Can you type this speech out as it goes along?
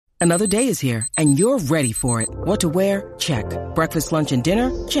Another day is here, and you're ready for it. What to wear? Check. Breakfast, lunch, and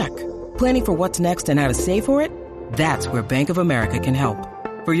dinner? Check. Planning for what's next and how to save for it? That's where Bank of America can help.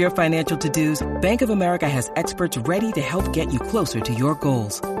 For your financial to-dos, Bank of America has experts ready to help get you closer to your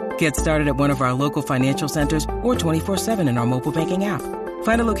goals. Get started at one of our local financial centers or 24/7 in our mobile banking app.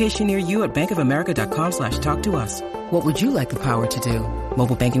 Find a location near you at bankofamerica.com/talktous. What would you like the power to do?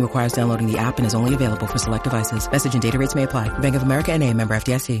 Mobile banking requires downloading the app and is only available for select devices. Message and data rates may apply. Bank of America NA, member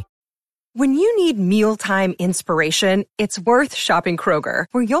FDIC. When you need mealtime inspiration, it's worth shopping Kroger,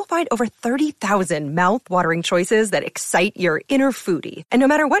 where you'll find over 30,000 mouth-watering choices that excite your inner foodie. And no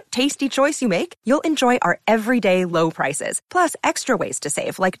matter what tasty choice you make, you'll enjoy our everyday low prices, plus extra ways to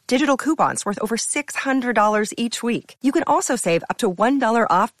save, like digital coupons worth over $600 each week. You can also save up to $1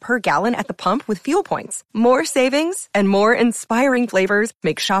 off per gallon at the pump with fuel points. More savings and more inspiring flavors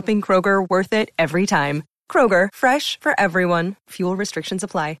make shopping Kroger worth it every time. Kroger, fresh for everyone. Fuel restrictions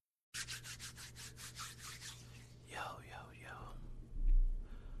apply.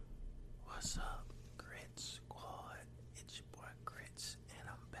 What's up, Grits Squad? It's your boy Grits, and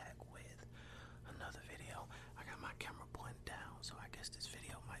I'm back with another video. I got my camera pointed down, so I guess this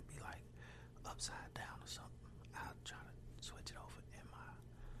video might be like upside down or something. I'll try to switch it over in my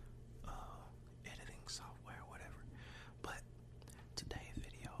editing software or whatever. But today's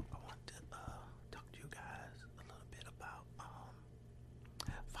video, I want to talk to you guys a little bit about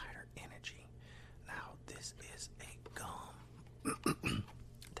Fighter Energy. Now, this is a gum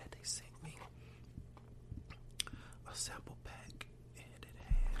that they sent me, a sample pack, and it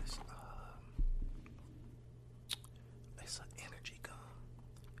has it's an energy gum.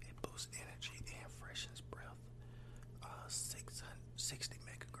 It boosts energy and freshens breath. 660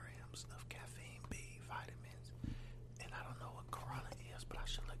 megagrams of caffeine, B vitamins, and I don't know what guarana is, but I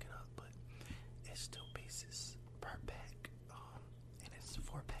should look it up. But it's 2 pieces per pack, and it's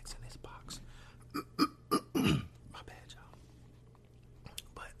 4 packs in this box. My bad, y'all.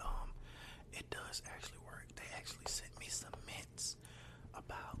 But it does actually work. They actually sent me some mints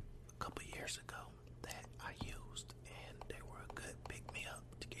about a couple years ago that I used, and they were a good pick-me-up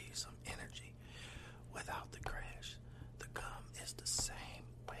to give you some energy without the crash. The gum is the same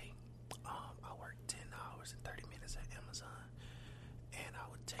way. I worked 10 hours and 30 minutes at Amazon, and I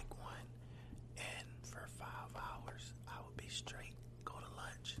would take one, and for 5 hours I would be straight, go to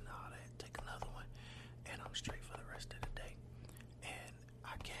lunch and all that, take another one, and I'm straight for the rest of the day. And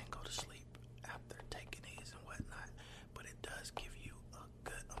I can go to sleep after taking these and whatnot, but it does give you a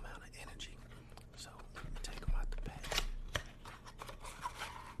good amount of energy. So take them out the pack.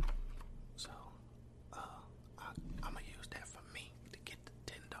 So I'm gonna use that for me to get the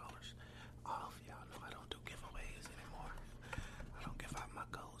 $10 off. Y'all know I don't do giveaways anymore. I don't give out my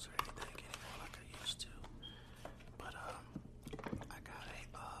codes or anything anymore like I used to. But I got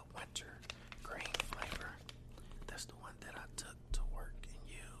a winter green flavor. That's the one that I took to work and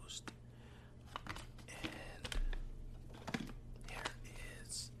used. And here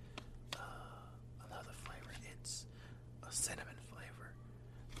is another flavor. It's a cinnamon flavor.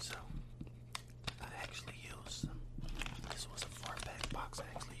 So I actually used some. This was a 4-pack box. I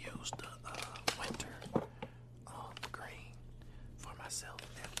actually used the winter green for myself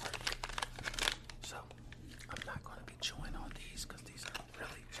at work. So I'm not going to be chewing on these because these are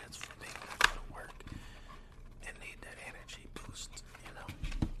really just for me when I go to work and need that energy boost, you know.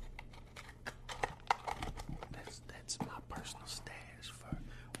 That's my personal stash for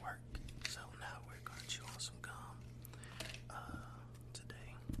work. So now we're going to chew on some gum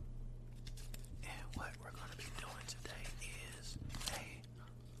today. And what we're going to be doing today is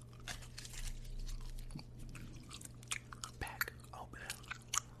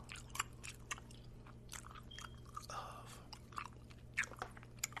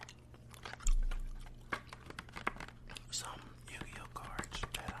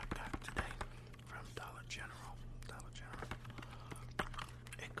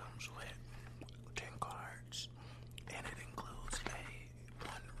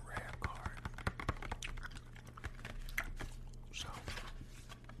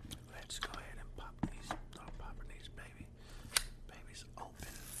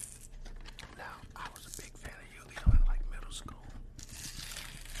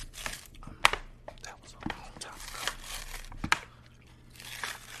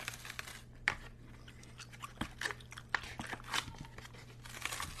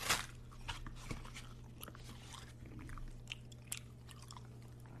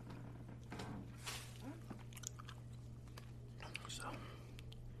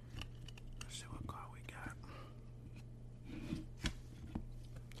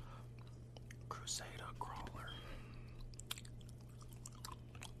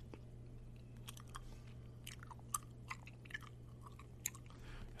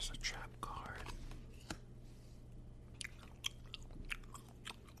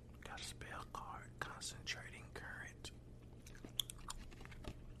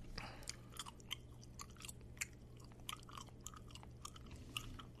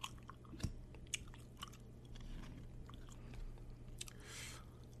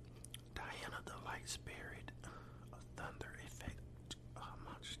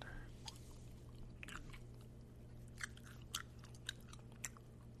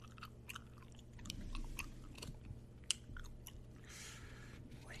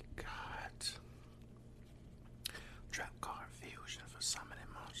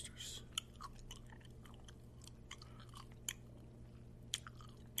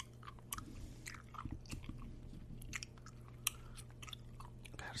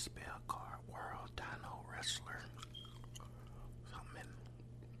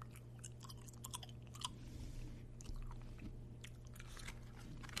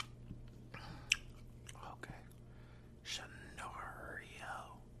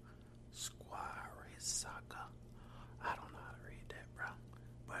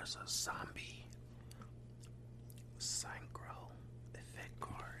There's a zombie synchro effect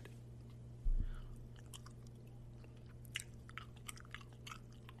card.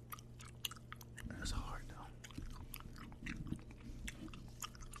 That's hard though.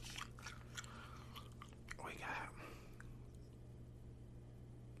 We got,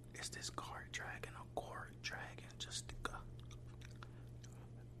 is this card dragon or core dragon? Just a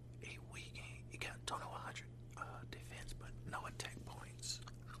weekend. You got total 100 defense, but no attack points.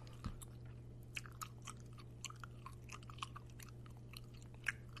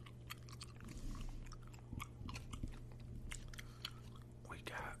 We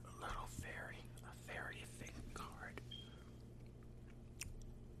got a little fairy, a fairy effect card.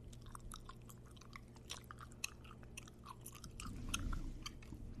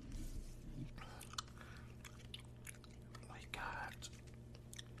 We got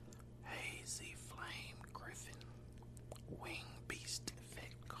Hazy Flame Griffin Wing Beast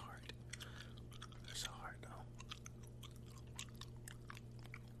effect card. That's hard though.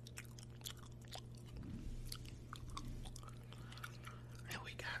 And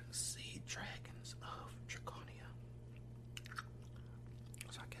we got Seed Dragons of Draconia.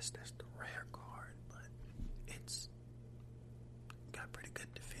 So I guess that's the rare card, but it's got pretty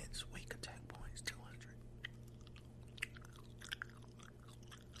good defense, weak attack points, 200.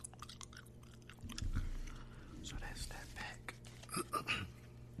 So that's that pack.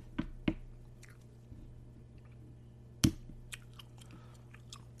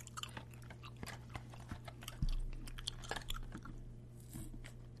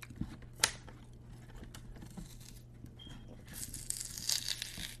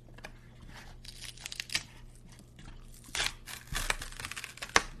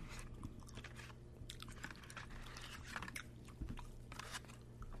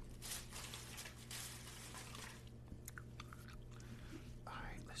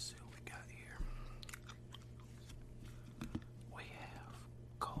 Alright, let's see what we got here. We have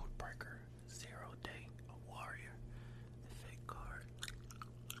Codebreaker, 0 Day, a warrior, effect card.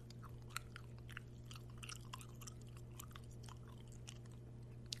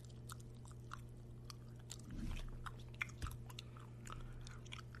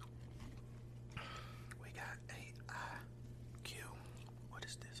 We got AIQ. What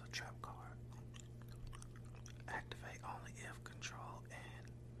is this? A trap card. Activate only if control and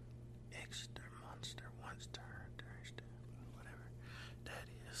extra monster once turn. Whatever that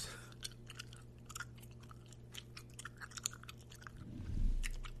is.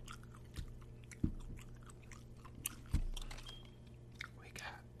 We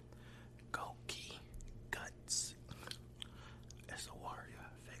got Goki Guts. That's a warrior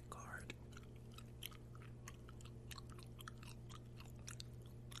effect card.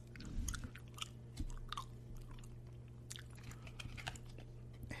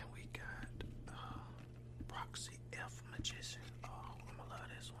 And we got Proxy F Magician. Oh, I'm gonna love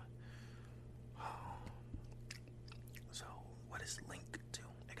this one. So, what is Link to?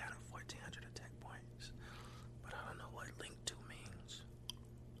 They got a 1400 attack points, but I don't know what Link to means.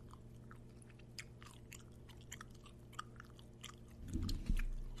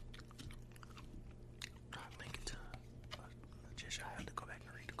 Link to a magician. I have to go back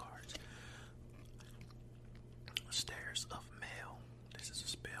and read the cards. Stairs of Mail. This is a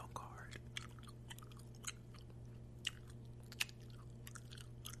spell card.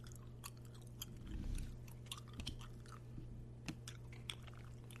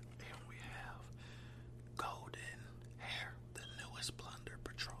 And we have Golden Hair, the newest Plunder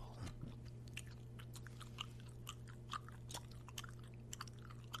Patrol.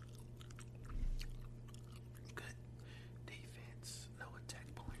 Good defense, no attack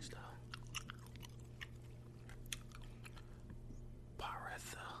points though.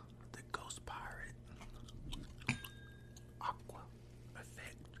 Paretha, the Ghost Pirate. Aqua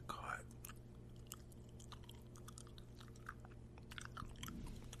effect card.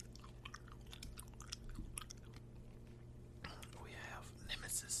 We have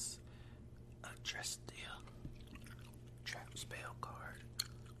Nemesis, Adrestia, trap spell card.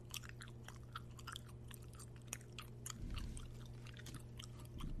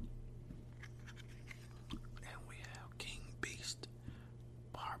 And we have King Beast,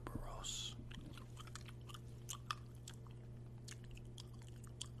 Barbaros.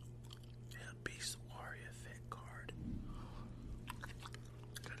 Yeah, Beast Warrior effect card.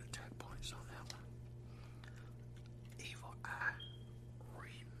 Good attack points on that one. Evil Eye,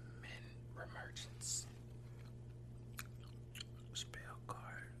 Remergence. Spell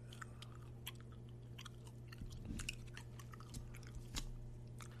card.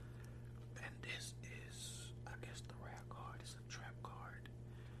 And this is, I guess the rare card is a trap card.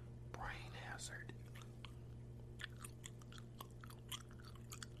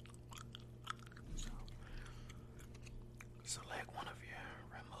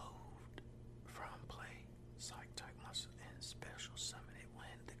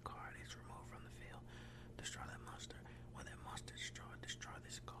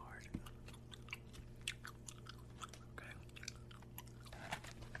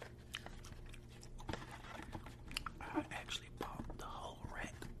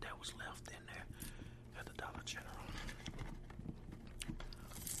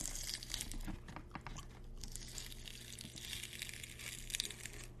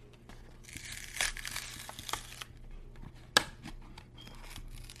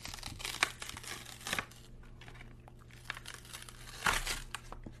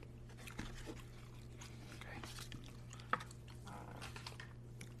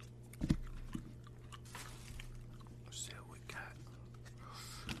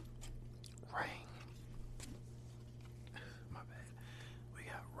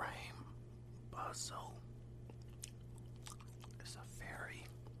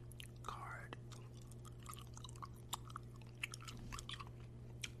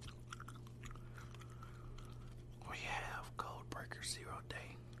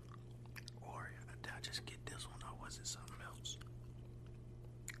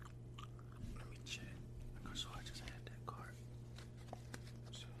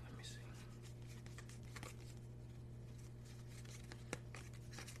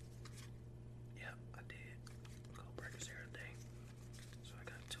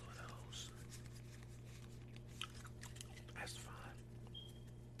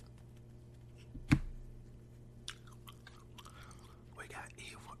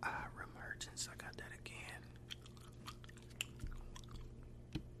 Emergence, I got that again.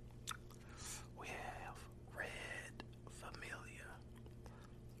 We have Red Familiar,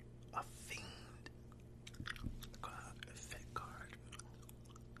 a Fiend effect card.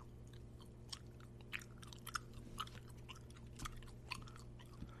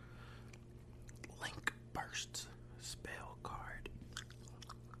 Link Burst spell card.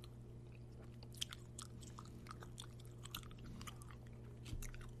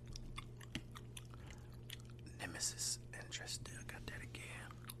 Nemesis interested. I got that again.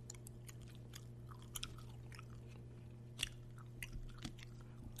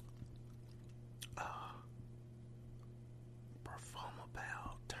 Performer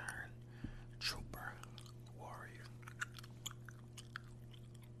Bow turn Trooper Warrior.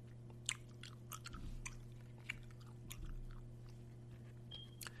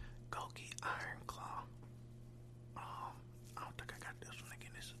 Goki Iron Claw. I don't think I got this one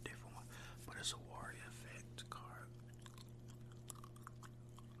again. It's a different one, but it's a warrior effect card.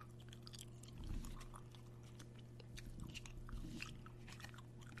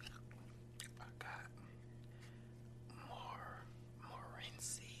 I got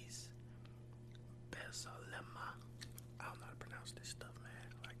Morency's Bezalema. I don't know how to pronounce this stuff, man,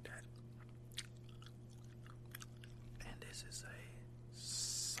 like that. And this is a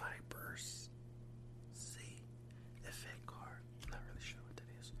Cypress Sea effect card. Not really sure what that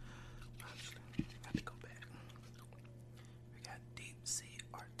is. Honestly, I have to go back. We got Deep Sea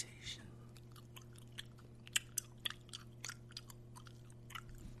Artesian.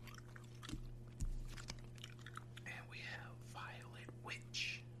 And we have Violet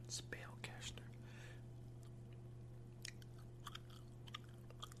Witch Spellcaster.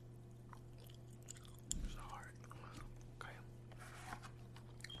 It's hard. Okay.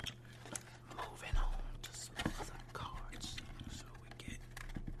 Moving on to some other cards. So we get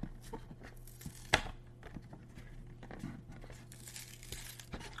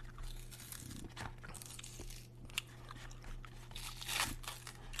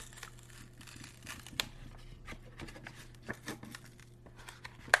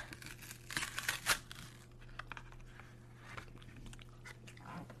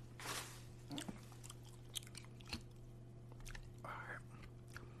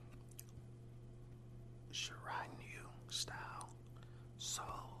Shirinu style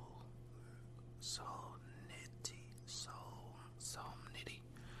Soulnity.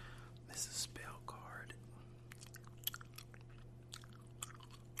 This is a spell card.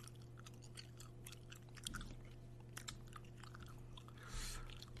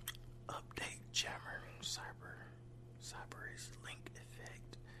 Update Jammer Cyber's Link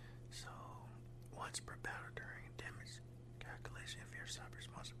effect. So once per battle during damage calculation, if your Cyber's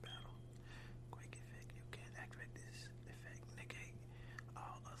monster battle quick effect, you can activate this effect, negate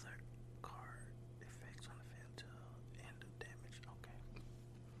all other card effects on the field till end of damage. Okay.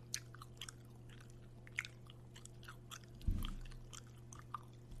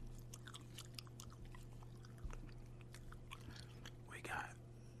 We got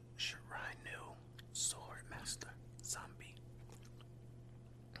Shirinu Swordmaster Zombie.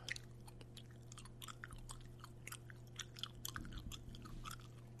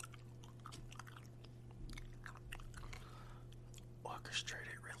 Orchestrated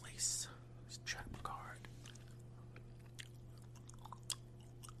Release trap card.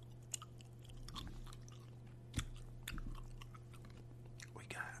 We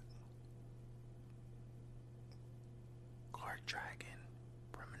got Card Dragon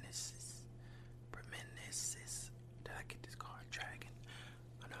Premonisis. Did I get this Card Dragon?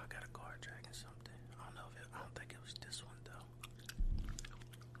 I know I got a Card Dragon something. I don't think it was this one though.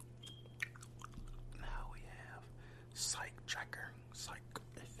 Now we have Psych Tracker, Psych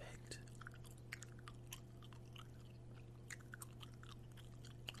effect.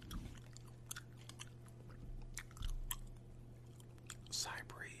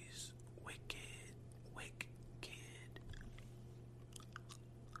 Cyber's Wicked.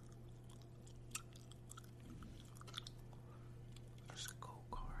 That's a cool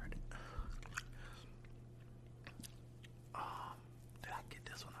card. Did I get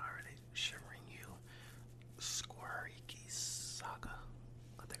this one already? Shirinu Squiriki Saga.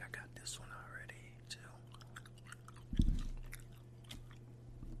 I think I got this one already too.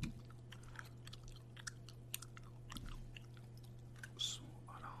 So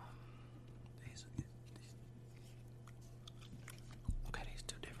I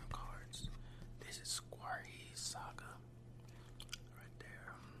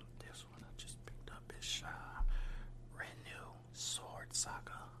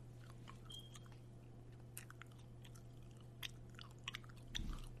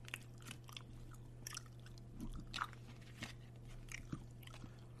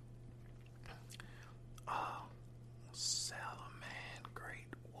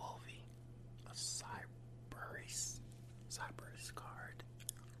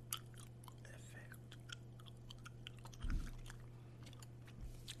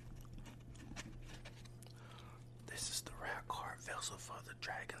the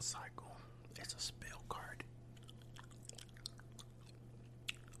Dragon Cycle. It's a spell card.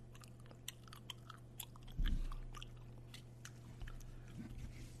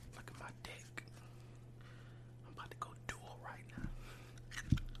 Look at my deck. I'm about to go dual right now.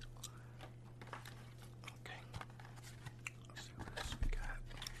 Okay. Let's see what else we got.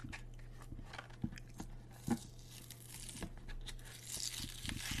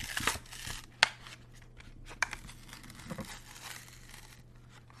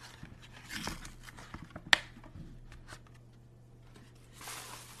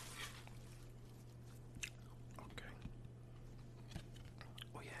 Okay.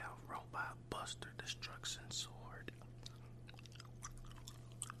 We have Robot Buster Destruction Sword.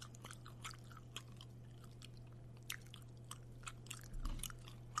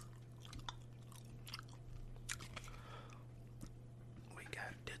 We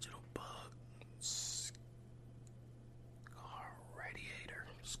got Digital Bug, Scar Radiator.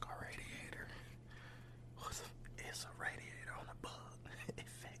 It's a radiator on a bug.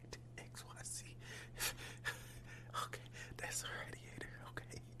 Effect XYZ. Okay, that's a radiator.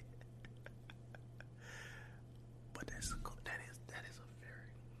 Okay, but that's a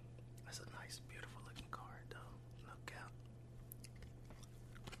nice, beautiful looking card though. No doubt.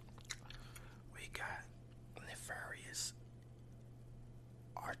 We got Nefarious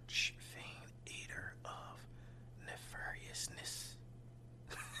Archfiend, Eater of Nefariousness.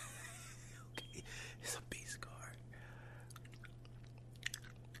 Okay, it's a beast card.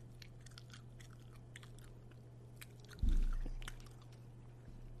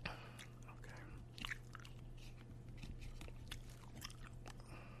 Okay.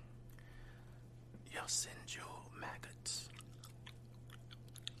 Yosenju Maggots.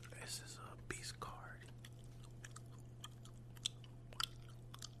 This is a beast card.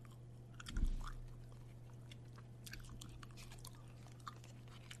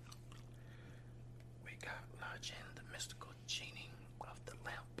 We got Legend, the mystical genie of the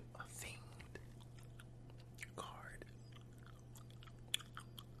lamp, a fiend card.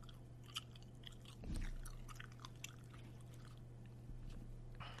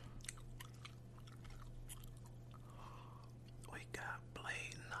 We got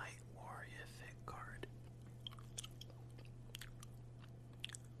Blade Knight Warrior effect card.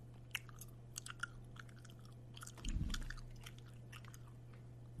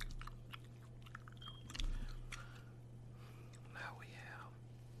 Now we have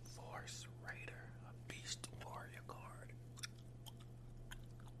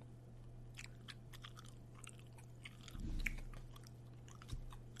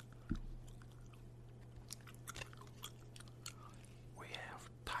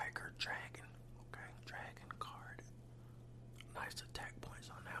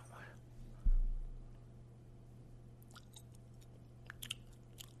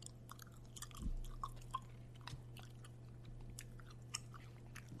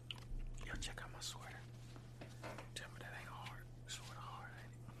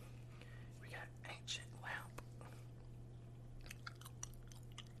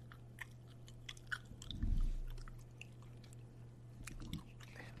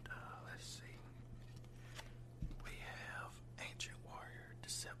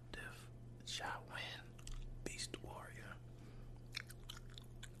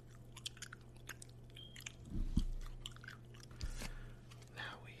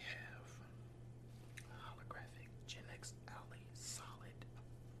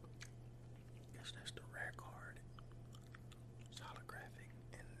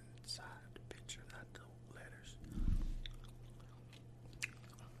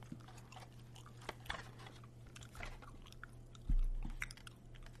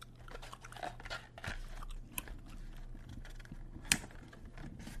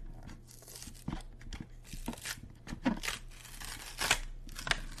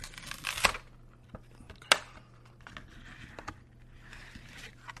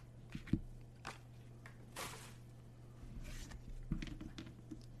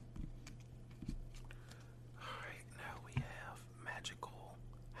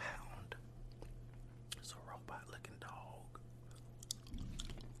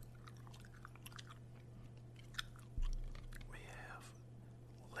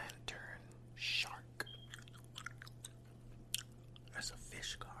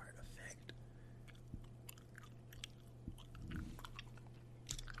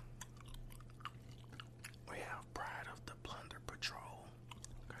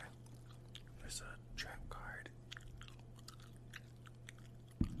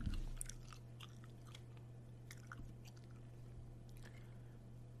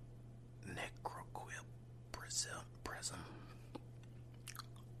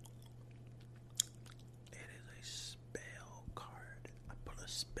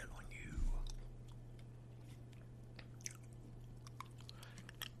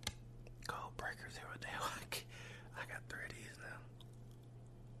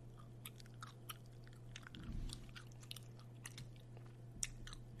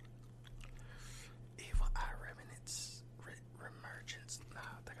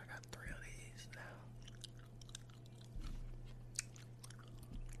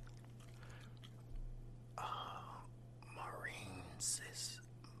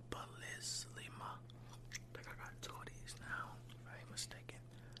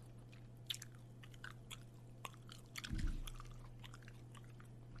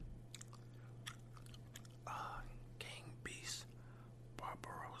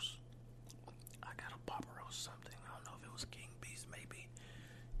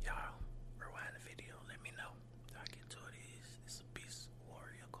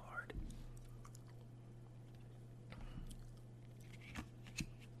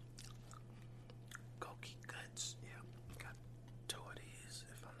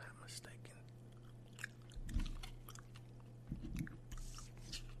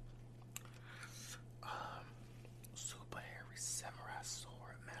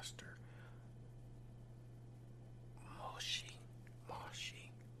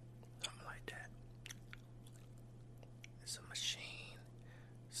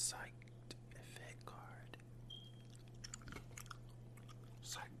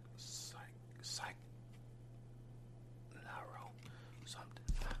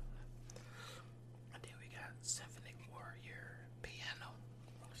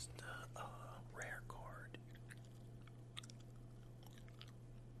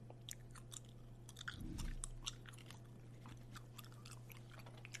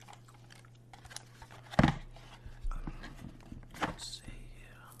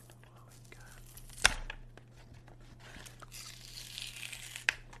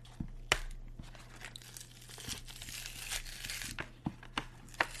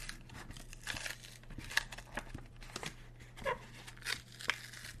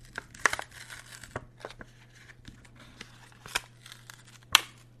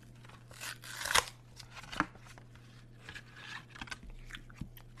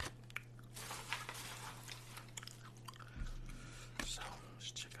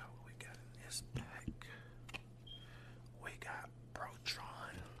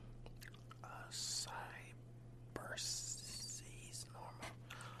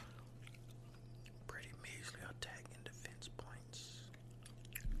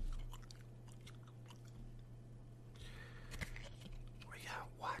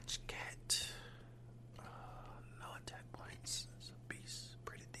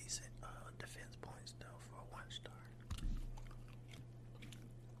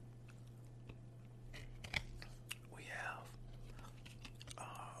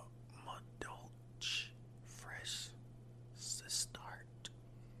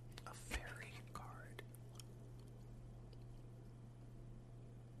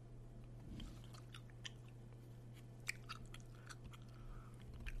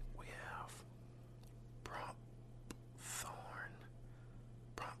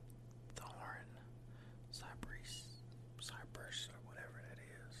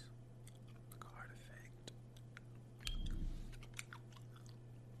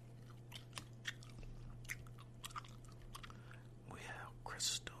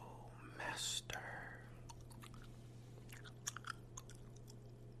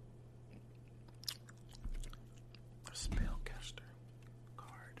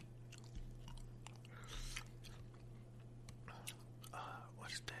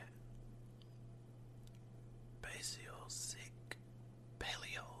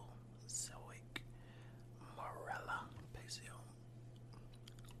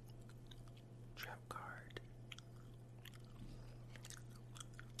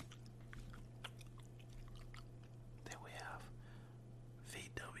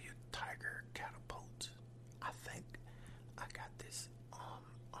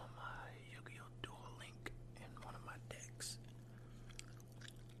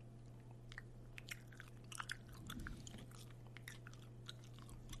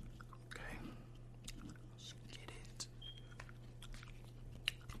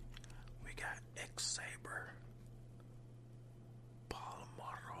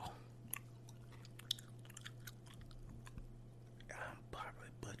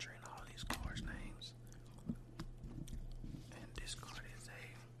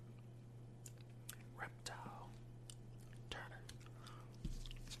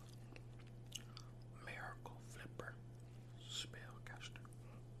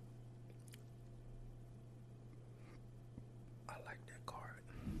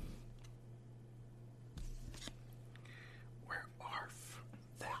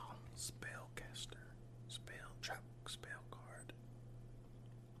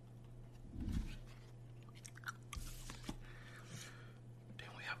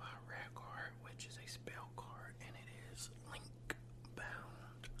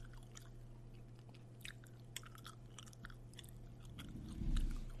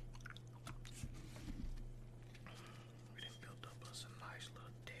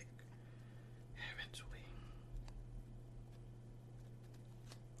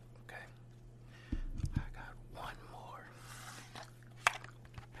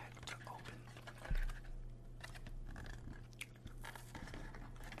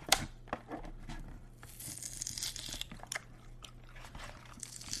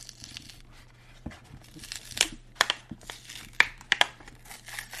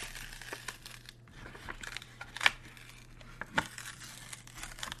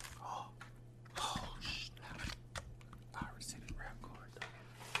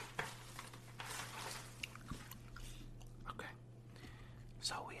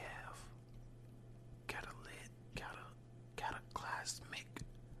So we have cataclysmic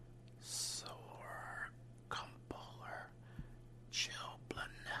sore compolar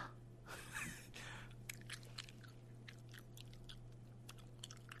chilblaina.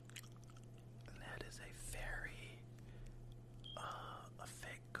 And that is a fairy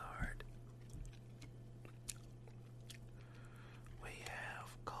effect card. We have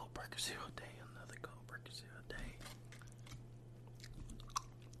Goldbreaker Zero Day, another Goldbreaker Zero Day.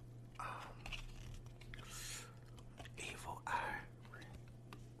 Evil Eye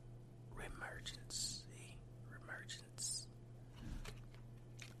Remergence.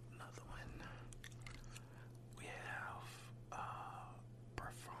 Another one. We have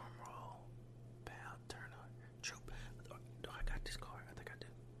Performal Pal Turner Troop. Do I got this card? I think I do.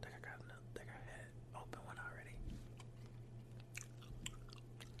 I think I got enough. I think I had open one already.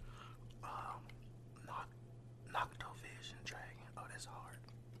 Noctovision Dragon. Oh, that's hard.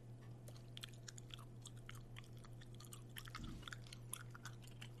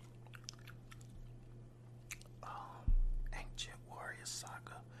 Ancient Warrior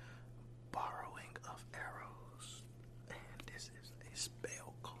Saga, Borrowing of Arrows, and this is a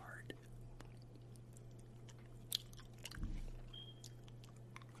spell card.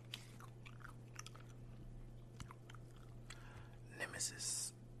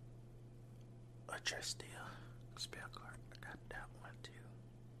 Nemesis Adrestia, spell card. I got that one too.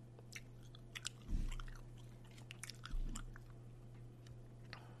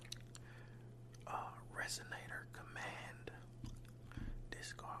 Resonator Command.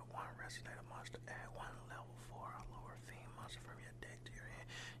 Discard one Resonator monster, add one level 4 or lower fiend monster from your deck to your hand.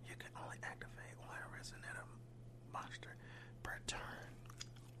 You can only activate one Resonator monster per turn.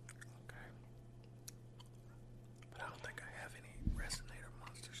 Okay. But I don't think I have any Resonator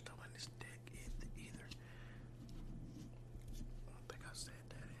monsters still in this deck either. I don't think I said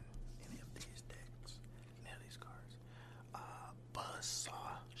that in any of these decks. Any of these cards.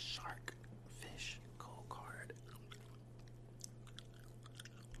 Buzzsaw Shark Fish cold card.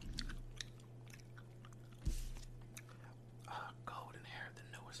 Golden Hair, the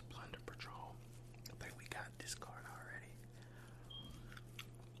newest Plunder Patrol. I think we got this card already.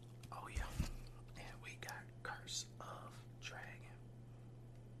 Oh yeah. And we got Curse of Dragon.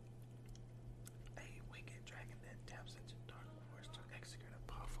 A wicked dragon that taps into dark force to execute a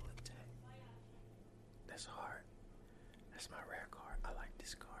powerful attack. That's hard. That's my rare card. I like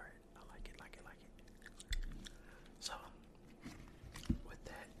this card.